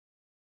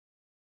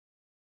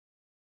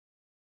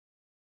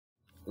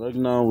Right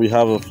now we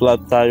have a flat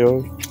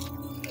tire,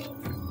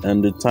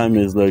 and the time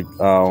is like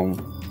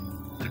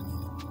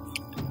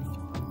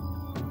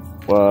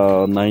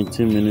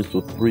 19 minutes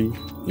to 3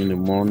 in the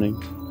morning.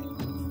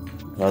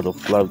 We had a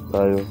flat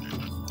tire,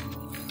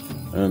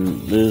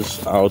 and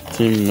this our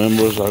team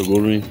members are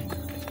going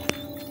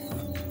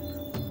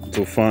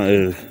to find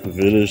a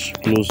village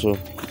closer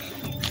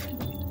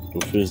to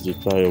fix the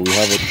tire. We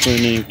have a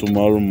training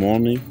tomorrow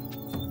morning,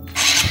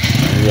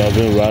 and we have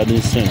been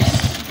riding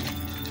since.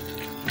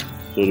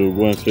 So they'll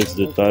go and fix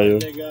the tire,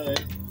 and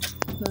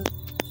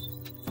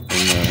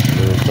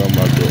they will come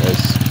back to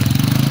us.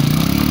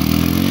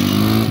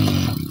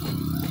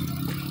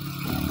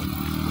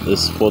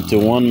 It's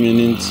 41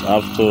 minutes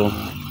after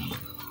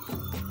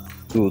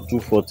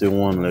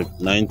 2:41, like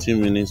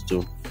 19 minutes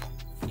to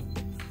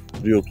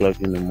 3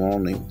 o'clock in the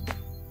morning,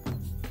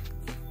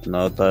 and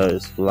our tire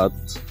is flat,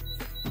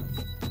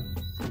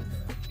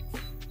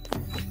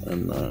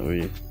 and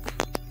we've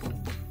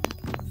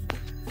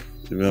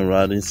been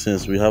riding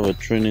since. We have a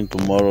training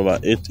tomorrow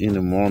at 8 in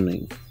the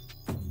morning,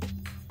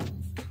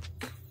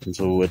 and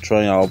so we're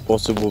trying our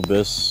possible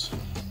best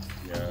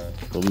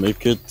to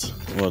make it,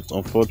 but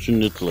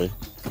unfortunately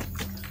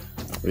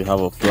we have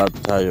a flat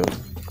tire.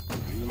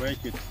 We'll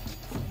make it.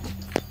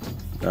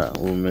 Yeah,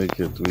 we'll make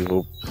it. We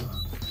hope.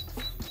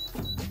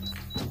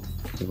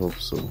 We hope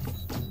so.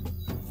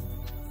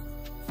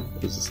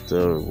 This is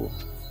terrible.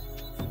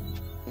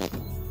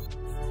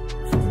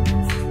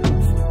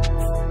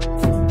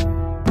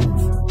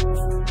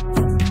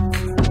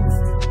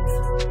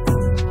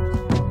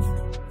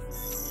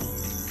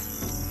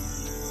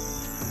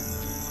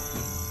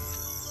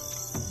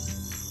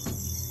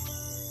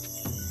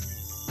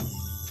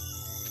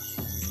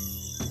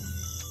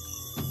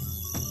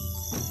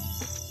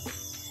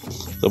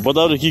 The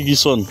butter de qui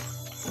sonne.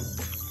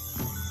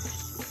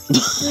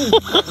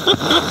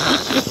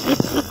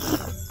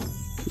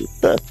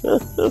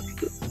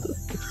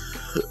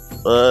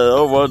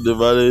 On va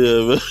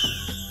démarrer.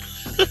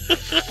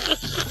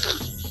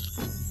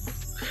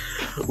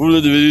 Vous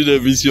êtes devenu des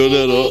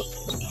missionnaires, non?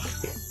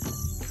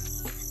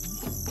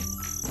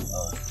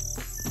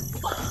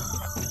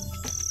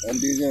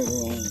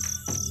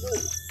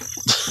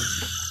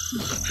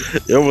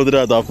 Et on voudrait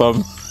à ta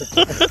femme.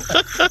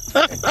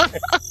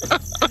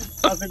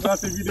 C'est quoi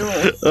cette vidéo?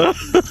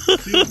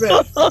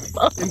 Super!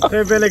 Une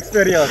très belle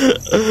expérience.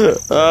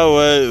 Ah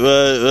ouais.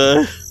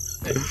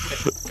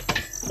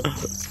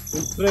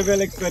 Une très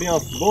belle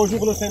expérience.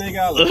 Bonjour le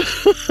Sénégal.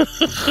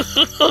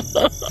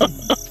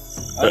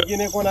 À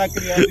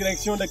Guinée-Conakry, en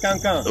direction de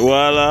Cancan.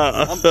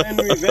 Voilà. En pleine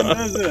nuit,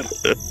 22h.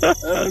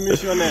 Un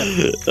missionnaire.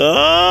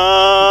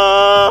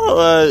 Ah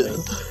ouais.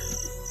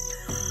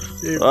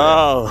 Super.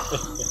 Wow.